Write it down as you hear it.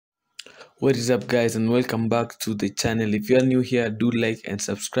What is up, guys, and welcome back to the channel. If you are new here, do like and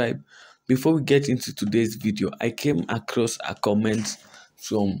subscribe. Before we get into today's video, I came across a comment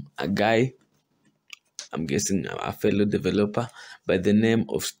from a guy, I'm guessing a fellow developer by the name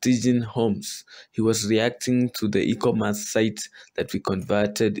of Stephen Holmes. He was reacting to the e-commerce site that we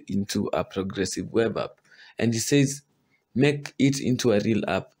converted into a progressive web app, and he says, make it into a real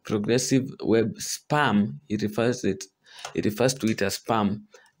app. Progressive web spam, he refers to it as spam,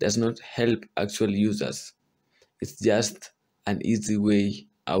 does not help actual users. It's just an easy way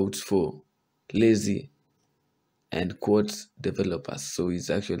out for lazy and quote developers. So he's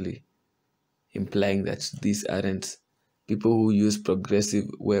actually implying that these aren't people who use progressive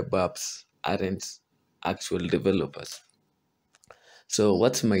web apps aren't actual developers. So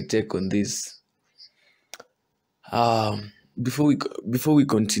what's my take on this? Before we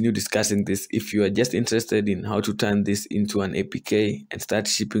continue discussing this, if you are just interested in how to turn this into an APK and start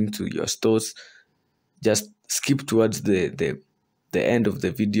shipping to your stores, just skip towards the end of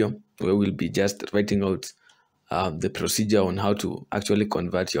the video, where we'll be just writing out the procedure on how to actually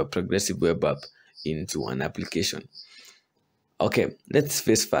convert your progressive web app into an application. Okay, let's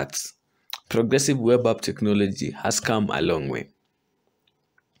face facts. Progressive web app technology has come a long way.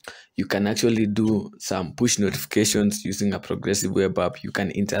 You can actually do some push notifications using a progressive web app. You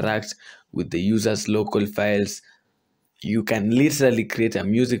can interact with the user's local files. You can literally create a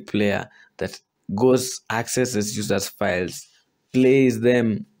music player that accesses users' files, plays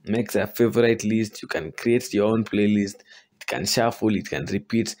them, makes a favorite list. You can create your own playlist. It can shuffle, it can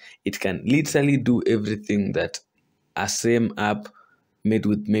repeat. It can literally do everything that a same app made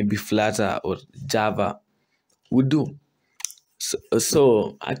with maybe Flutter or Java would do.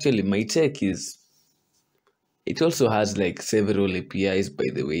 So actually my take is it also has like several APIs, by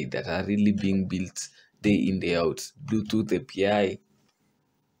the way, that are really being built day in, day out. Bluetooth API.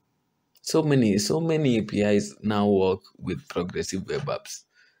 So many APIs now work with progressive web apps.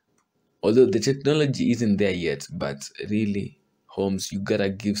 Although the technology isn't there yet, but really, Holmes, you gotta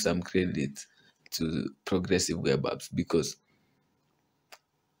give some credit to progressive web apps, because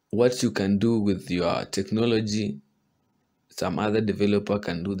what you can do with your technology, some other developer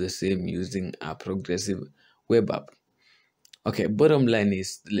can do the same using a progressive web app. Okay, bottom line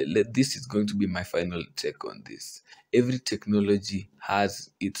is, this is going to be my final take on this. Every technology has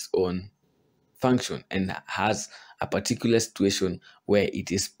its own function and has a particular situation where it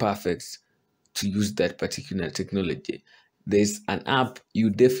is perfect to use that particular technology. There's an app you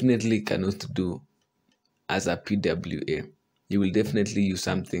definitely cannot do as a PWA. You will definitely use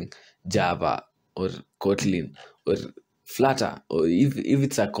something Java or Kotlin or Flutter, or if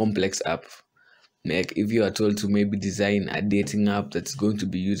it's a complex app. Like if you are told to maybe design a dating app that's going to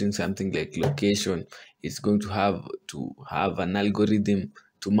be using something like location, it's going to have an algorithm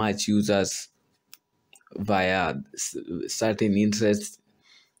to match users via certain interests.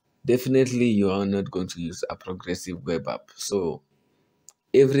 Definitely you are not going to use a progressive web app. So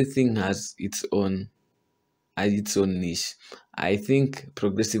everything has its own niche. I think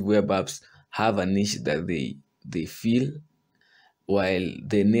progressive web apps have a niche that they feel, while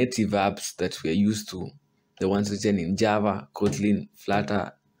the native apps that we are used to, the ones written in Java, Kotlin,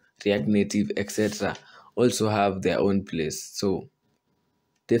 Flutter, React Native, etc., also have their own place. So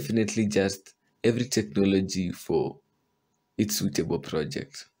definitely just every technology for its suitable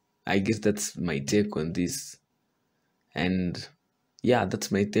project. I guess that's my take on this. And yeah,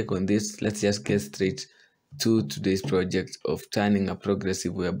 that's my take on this. Let's just get straight to today's project of turning a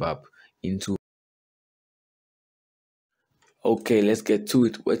progressive web app into. Okay, let's get to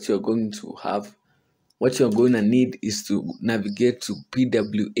it. What you're going to need is to navigate to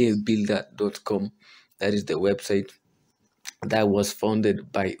pwabuilder.com. That is the website that was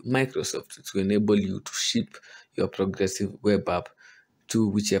founded by Microsoft to enable you to ship your progressive web app to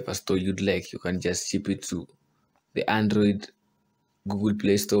whichever store you'd like. You can just ship it to the Android Google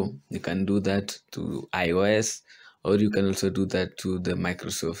Play Store. You can do that to iOS, or you can also do that to the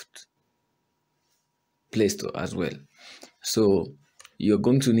Microsoft Play Store as well. So you're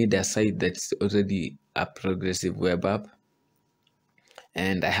going to need a site that's already a progressive web app,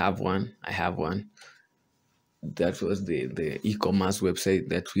 and I have one. That was the e-commerce website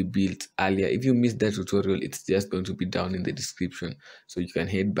that we built earlier. If you missed that tutorial, it's just going to be down in the description, so you can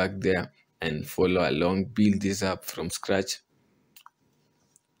head back there and follow along, build this up from scratch.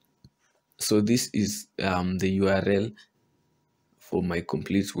 So this is the URL for my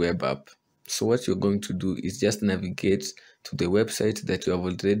complete web app. So what you're going to do is just navigate to the website that you have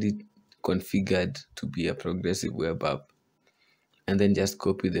already configured to be a progressive web app, and then just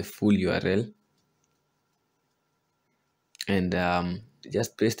copy the full URL and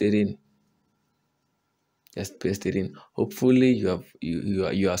just paste it in. Just paste it in. Hopefully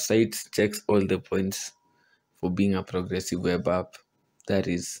your site checks all the points for being a progressive web app. That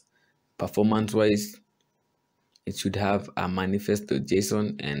is, performance wise, it should have a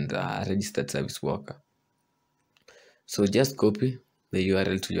manifest.json and a registered service worker. So just copy the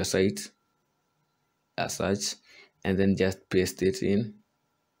URL to your site as such, and then just paste it in.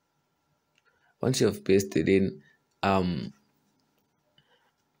 Once you have pasted in,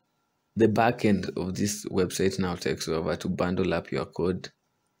 the back end of this website now takes over to bundle up your code.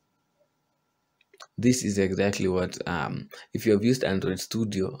 This is exactly what, if you have used Android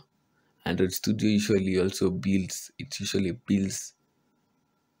Studio usually builds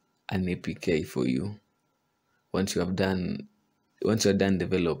an APK for you once you're done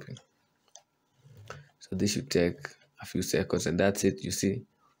developing. So this should take a few seconds, and that's it. You see,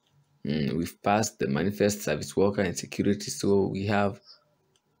 we've passed the manifest, service worker, and security, so we have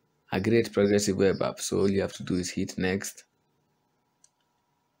a great progressive web app. So all you have to do is hit next,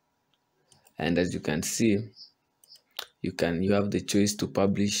 and as you can see, you have the choice to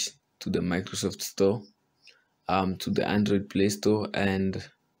publish to the Microsoft Store, to the Android Play Store, and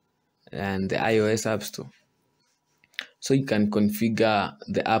the iOS App Store. So you can configure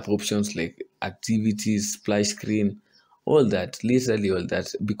the app options like activities, splash screen, all that, literally all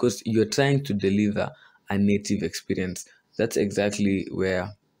that, because you're trying to deliver a native experience. That's exactly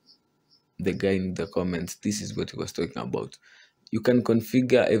where the guy in the comments, this is what he was talking about. You can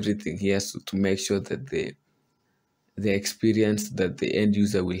configure everything here to make sure that the experience that the end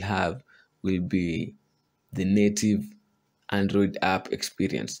user will have will be the native Android app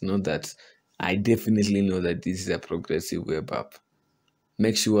experience. Know that I definitely know that this is a progressive web app.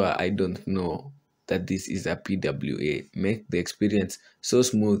 Make sure I don't know that this is a PWA. Make the experience so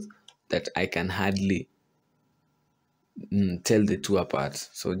smooth that I can hardly tell the two apart.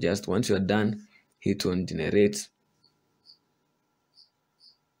 So just once you're done, hit on generate.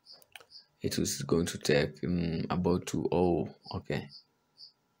 It is going to take about 2. Oh, okay.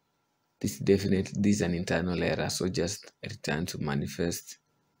 This is an internal error, so just return to manifest.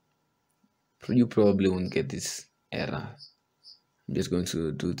 You probably won't get this error. I'm just going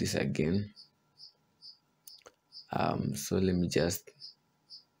to do this again. So let me just,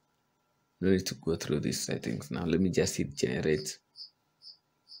 no need to go through these settings now. Let me just hit generate.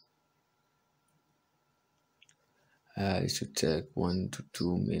 It should take 1 to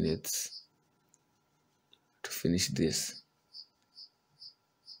 2 minutes to finish this.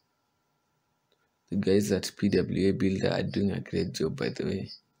 The guys at PWA Builder are doing a great job, by the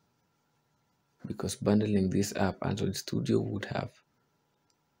way, because bundling this app, Android Studio, would have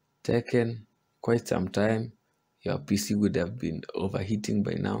taken quite some time. Your PC would have been overheating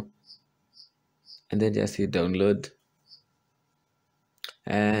by now. And then just hit download,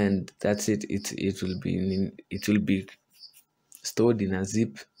 and that's it. It will be stored in a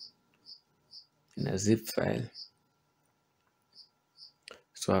zip file.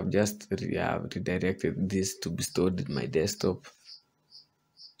 So I've just redirected this to be stored in my desktop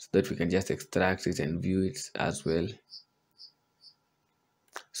so that we can just extract it and view it as well.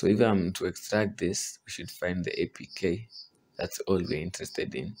 So if I'm to extract this, we should find the APK. That's all we're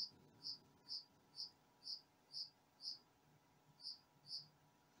interested in.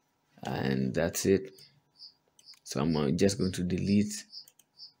 And that's it. So I'm just going to delete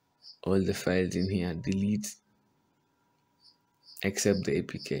all the files in here, delete except the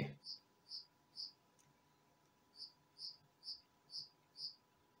APK.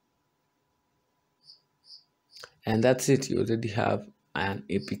 And that's it. You already have an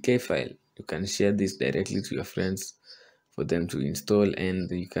APK file. You can share this directly to your friends for them to install, and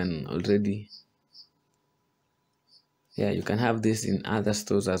you can already, you can have this in other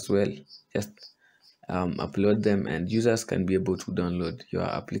stores as well. Just upload them, and users can be able to download your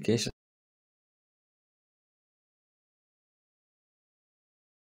application.